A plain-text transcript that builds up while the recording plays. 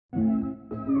Good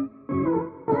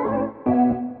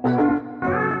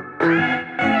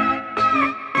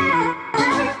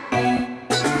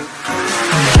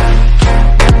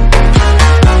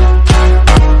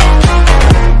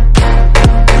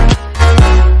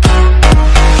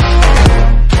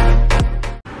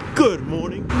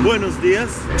morning, buenos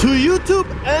dias to YouTube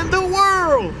and the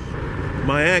world.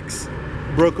 My ex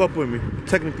broke up with me.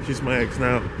 Technically she's my ex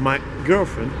now. My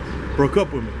girlfriend broke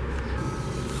up with me.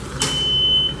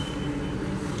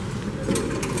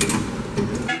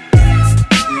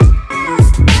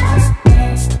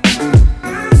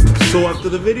 So after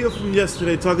the video from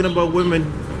yesterday talking about women,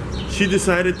 she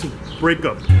decided to break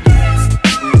up.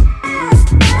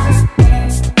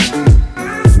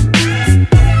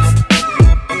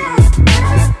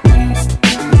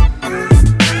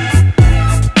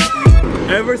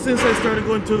 Ever since I started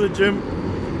going to the gym,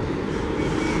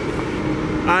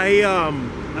 I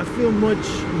feel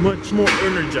much more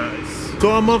energized.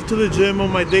 So I'm off to the gym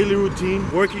on my daily routine,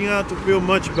 working out to feel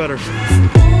much better.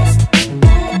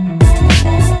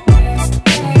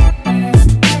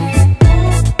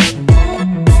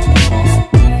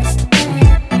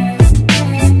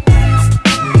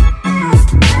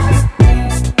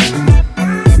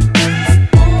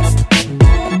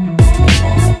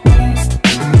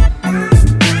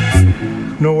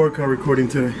 No workout recording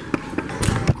today.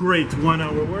 Great 1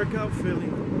 hour workout,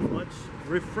 feeling much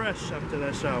refreshed after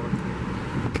that shower.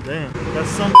 Damn, that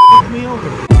sun fucked me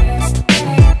over.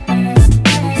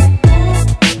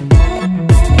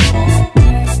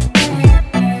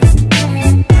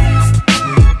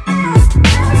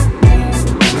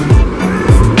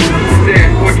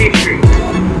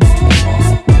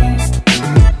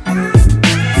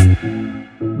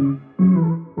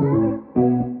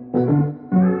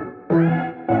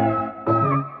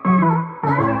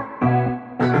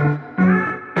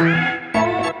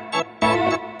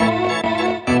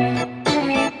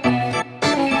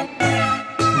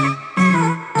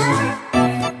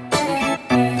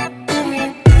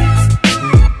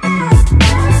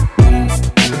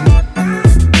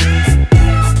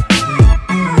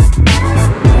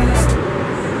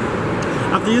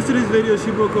 After yesterday's video, she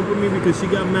broke up with me because she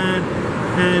got mad,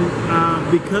 and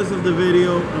because of the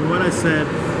video and what I said,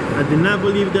 I did not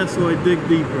believe that, so I dig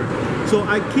deeper. So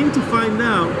I came to find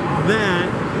out that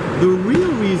the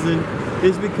real reason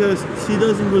is because she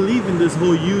doesn't believe in this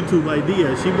whole YouTube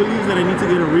idea. She believes that I need to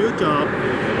get a real job,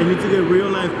 I need to get real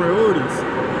life priorities.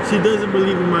 She doesn't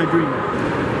believe in my dream.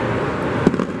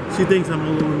 She thinks I'm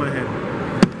all over my head.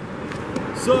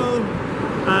 So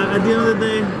at the end of the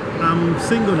day, I'm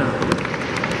single now.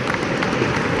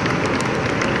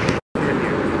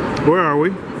 Where are we?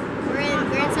 We're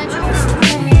in Central.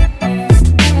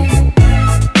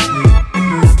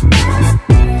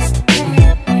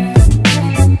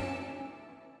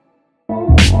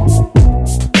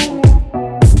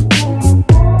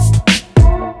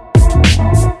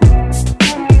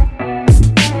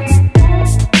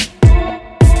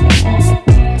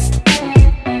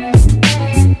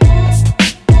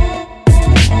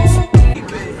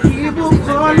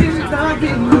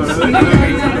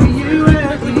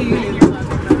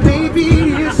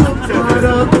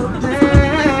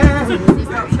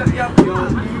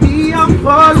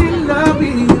 Fall in love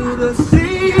with you, the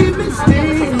same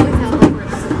mistake.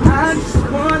 I just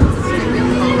want to see you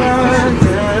again.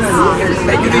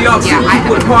 Thank you to y'all.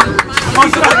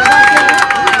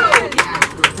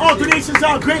 All donations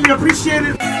are greatly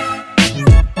appreciated.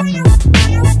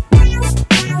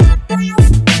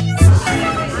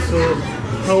 So,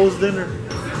 how was dinner?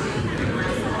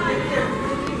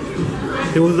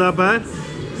 It was that bad?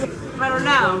 I don't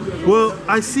know. Well,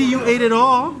 I see you ate it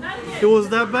all. It was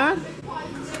that bad?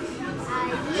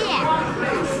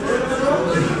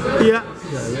 Yeah.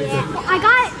 I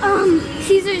got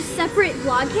Caesar's separate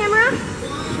vlog camera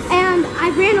and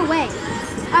I ran away.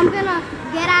 I'm gonna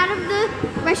get out of the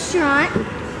restaurant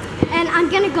and I'm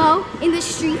gonna go in the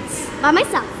streets by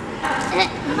myself.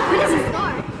 What is this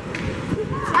door?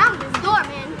 What's wrong with this door,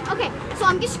 man? Okay, so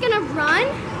I'm just gonna run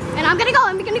and I'm gonna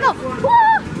go. Woo!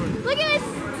 Look at this.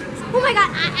 Oh my god,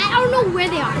 I don't know where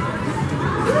they are.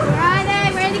 Where are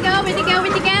they? Where'd they go? Where'd they go?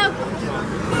 Where'd they go?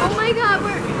 Oh my god,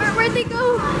 where'd they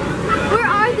go? Where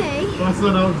are they? That's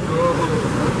what I was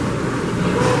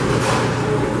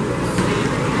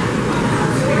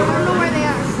I don't know where they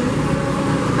are.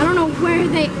 I don't know where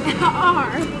they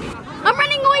are. I'm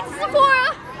running away to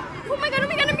Sephora. Oh my god, oh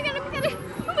my god, oh my god, oh my god.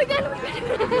 Oh my god, oh my god.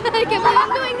 I can't believe I'm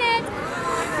doing this.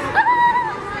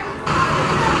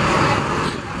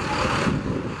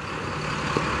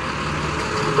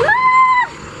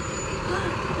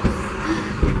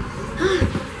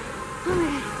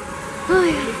 Oh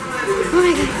my god. Oh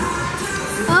my god.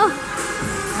 Oh.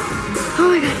 Oh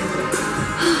my god.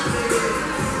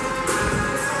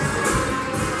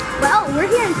 Well, we're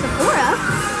here in Sephora.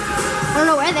 I don't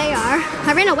know where they are.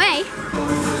 I ran away.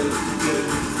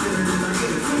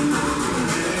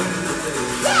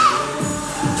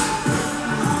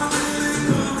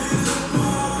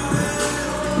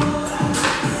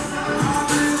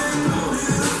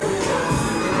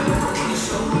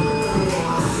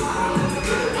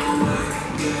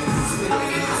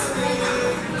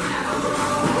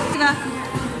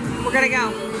 We're gonna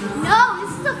go. No,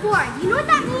 this is Sephora. You know what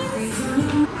that means?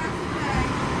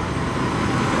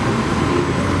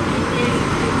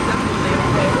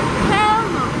 Hell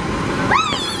no.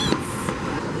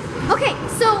 Okay,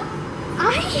 so I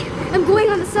am going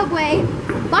on the subway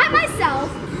by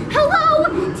myself. Hello,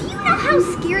 do you know how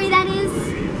scary that is?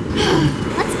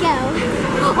 Let's go.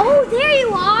 Oh, there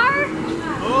you are.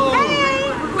 Oh.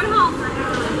 Hey. We're going home.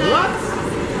 What?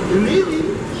 You're leaving?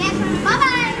 Yes,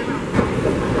 bye-bye.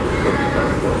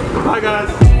 Hi guys.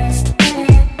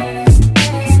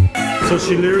 So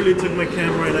she literally took my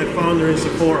camera and I found her in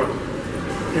Sephora.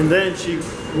 And then she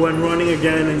went running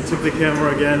again and took the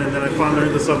camera again, and then I found her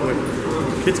in the subway.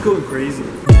 Kid's going crazy.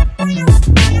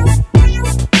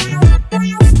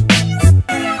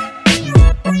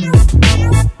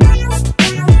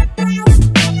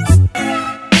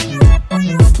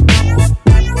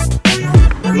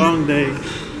 Long day,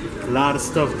 a lot of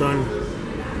stuff done.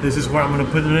 This is where I'm gonna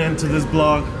put it into this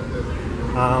vlog.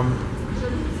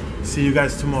 See you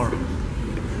guys tomorrow.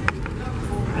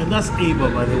 And that's Ava,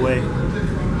 by the way.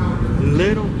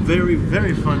 Little, very,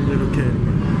 very fun little kid.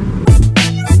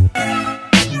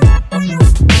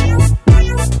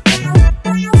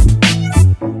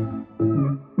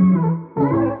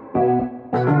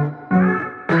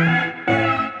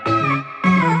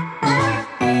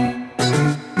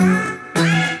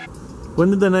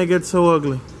 When did the night get so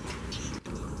ugly?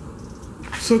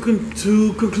 So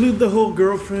to conclude the whole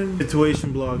girlfriend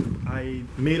situation vlog, I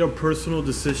made a personal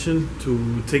decision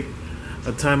to take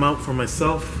a time out for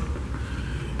myself,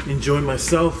 enjoy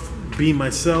myself, be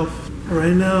myself.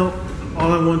 Right now,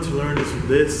 all I want to learn is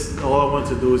this. All I want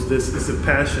to do is this. It's a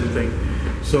passion thing.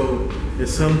 So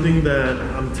it's something that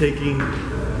I'm taking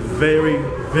very,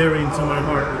 very into my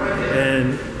heart,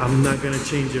 and I'm not gonna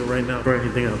change it right now for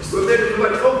anything else.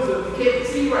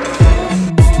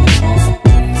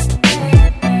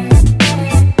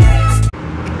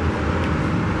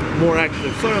 More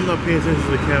active. Sorry I'm not paying attention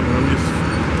to the camera. I'm just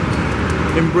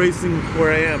embracing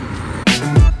where I am.